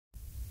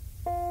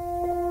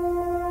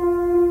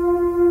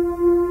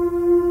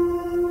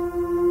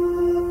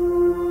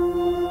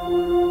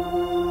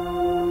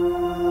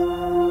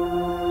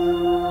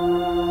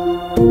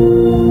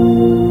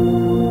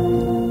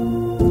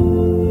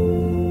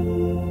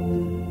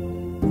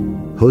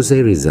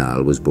José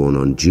Rizal was born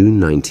on June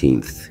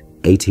 19,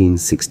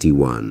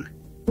 1861,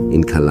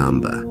 in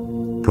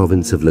Calamba,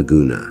 province of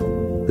Laguna,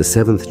 the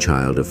seventh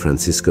child of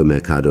Francisco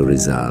Mercado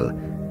Rizal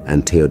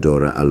and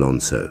Teodora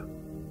Alonso.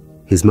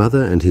 His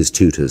mother and his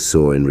tutors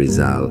saw in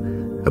Rizal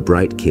a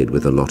bright kid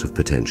with a lot of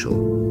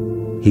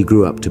potential. He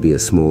grew up to be a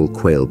small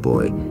quail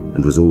boy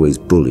and was always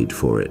bullied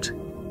for it.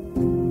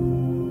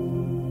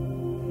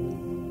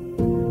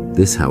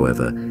 This,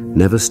 however,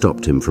 never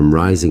stopped him from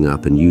rising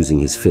up and using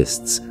his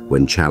fists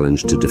when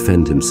challenged to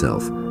defend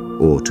himself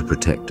or to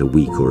protect a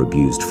weak or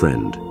abused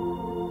friend.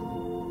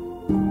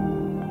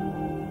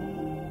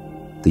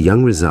 The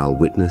young Rizal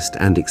witnessed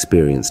and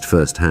experienced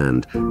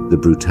firsthand the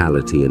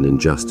brutality and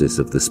injustice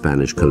of the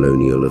Spanish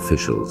colonial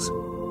officials.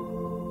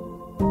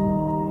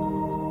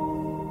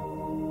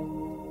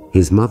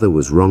 His mother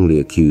was wrongly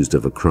accused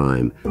of a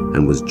crime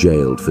and was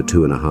jailed for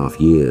 2.5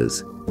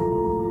 years.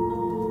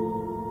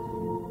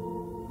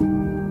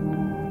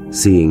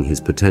 Seeing his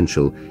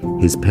potential,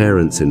 his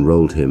parents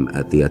enrolled him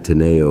at the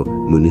Ateneo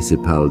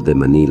Municipal de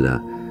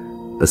Manila,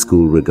 a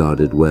school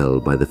regarded well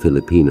by the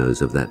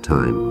Filipinos of that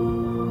time.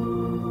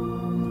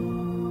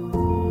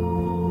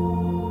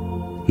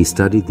 He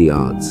studied the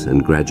arts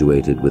and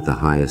graduated with the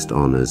highest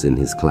honors in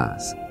his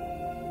class.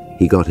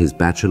 He got his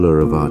Bachelor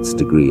of Arts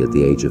degree at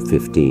the age of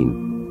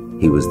 15.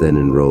 He was then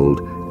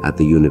enrolled at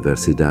the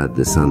Universidad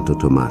de Santo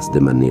Tomás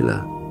de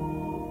Manila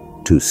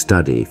to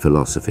study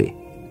philosophy,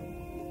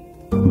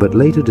 but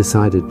later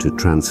decided to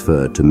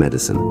transfer to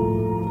medicine.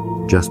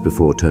 Just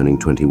before turning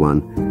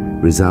 21,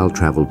 Rizal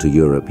traveled to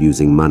Europe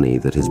using money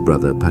that his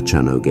brother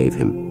Pachano gave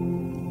him.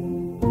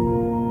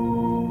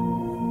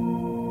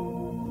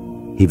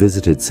 He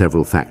visited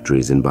several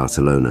factories in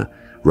Barcelona,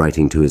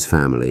 writing to his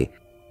family,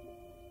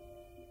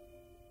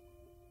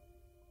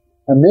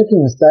 "I'm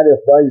making a study of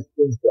various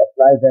things to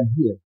apply them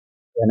here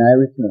when I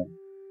return."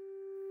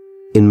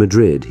 In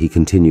Madrid, he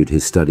continued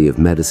his study of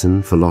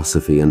medicine,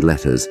 philosophy and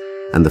letters,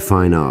 and the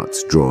fine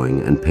arts,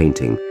 drawing and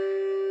painting.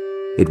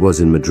 It was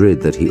in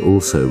Madrid that he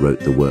also wrote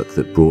the work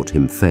that brought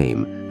him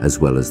fame, as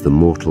well as the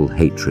mortal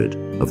hatred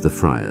of the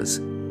friars,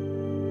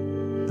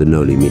 the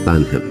Noli Me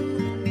Tangere.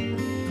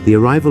 The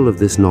arrival of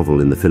this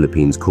novel in the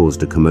Philippines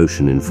caused a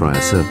commotion in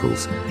friar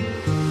circles.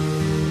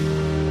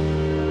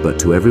 But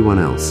to everyone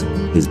else,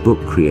 his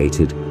book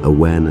created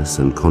awareness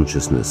and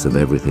consciousness of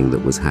everything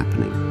that was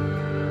happening.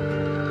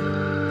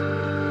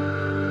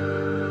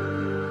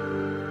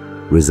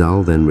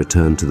 Rizal then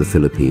returned to the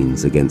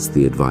Philippines against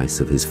the advice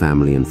of his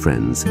family and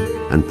friends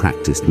and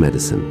practiced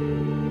medicine.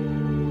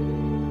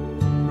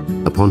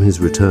 Upon his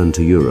return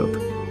to Europe,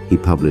 he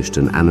published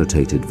an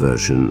annotated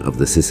version of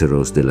the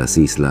Ciceros de las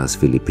Islas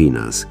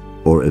Filipinas,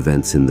 or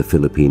events in the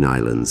Philippine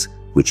Islands,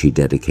 which he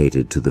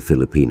dedicated to the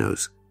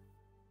Filipinos.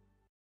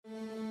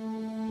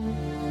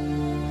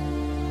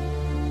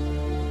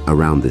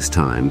 Around this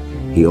time,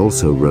 he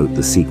also wrote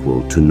the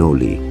sequel to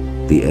Noli,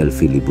 the El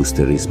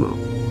Filibusterismo.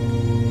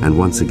 And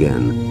once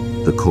again,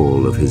 the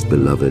call of his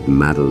beloved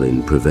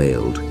Madeline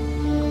prevailed,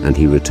 and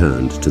he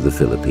returned to the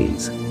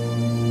Philippines.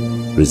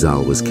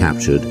 Rizal was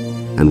captured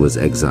and was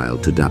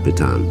exiled to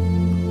Dapitan,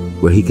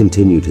 where he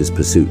continued his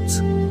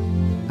pursuits.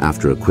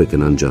 After a quick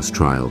and unjust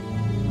trial,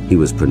 he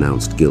was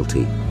pronounced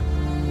guilty.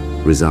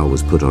 Rizal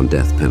was put on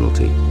death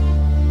penalty.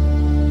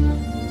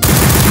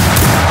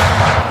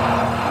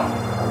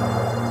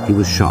 He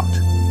was shot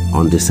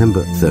on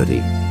December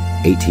 30,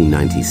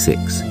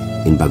 1896,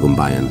 in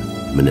Bagumbayan,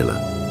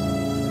 Manila.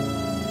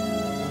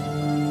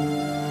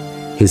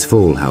 His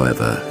fall,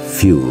 however,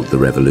 fueled the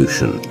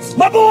revolution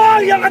that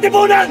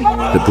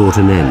brought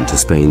an end to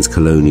Spain's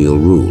colonial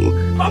rule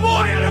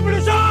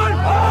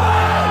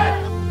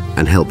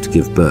and helped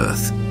give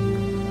birth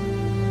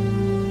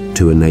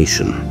to a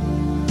nation.